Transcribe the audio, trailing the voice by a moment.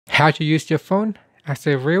how to use your phone as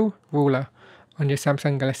a real ruler on your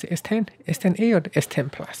Samsung Galaxy S10, S10e or the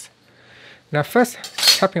S10 Plus. Now first,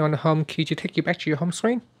 tapping on the home key to take you back to your home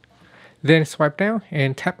screen. Then swipe down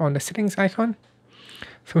and tap on the settings icon.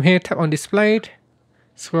 From here, tap on display,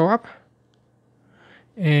 scroll up,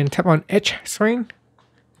 and tap on edge screen.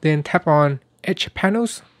 Then tap on edge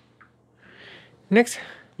panels. Next,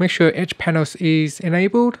 make sure edge panels is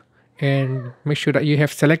enabled and make sure that you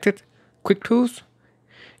have selected quick tools.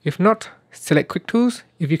 If not, select quick tools.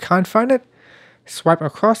 If you can't find it, swipe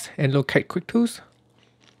across and locate quick tools.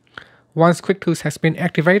 Once quick tools has been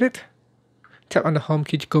activated, tap on the home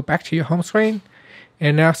key to go back to your home screen,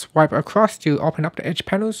 and now swipe across to open up the edge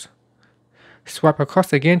panels. Swipe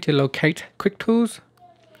across again to locate quick tools,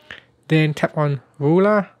 then tap on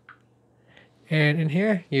ruler, and in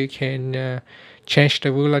here you can change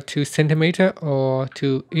the ruler to centimeter or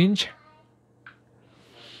to inch.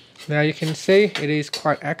 Now you can see it is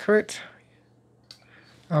quite accurate.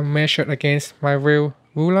 I'll measure it against my real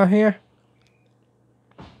ruler here.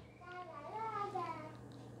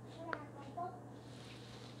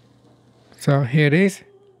 So here it is.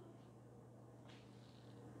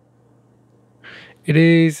 It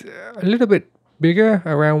is a little bit bigger,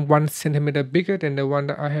 around 1 centimeter bigger than the one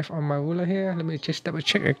that I have on my ruler here. Let me just double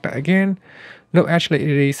check that again. No, actually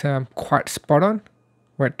it is quite spot on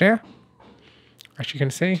right there. As you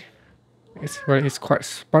can see, it's quite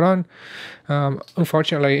spot on.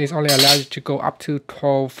 Unfortunately, it's only allowed you to go up to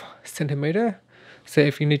 12 centimeter. So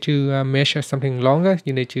if you need to measure something longer,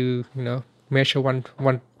 you need to measure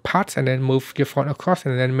one part and then move your phone across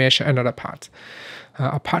and then measure another part.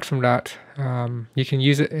 Apart from that, you can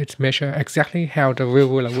use it to measure exactly how the real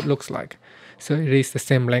ruler would looks like. So it is the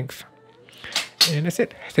same length. And that's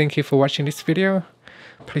it. Thank you for watching this video.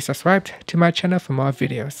 Please subscribe to my channel for more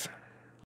videos.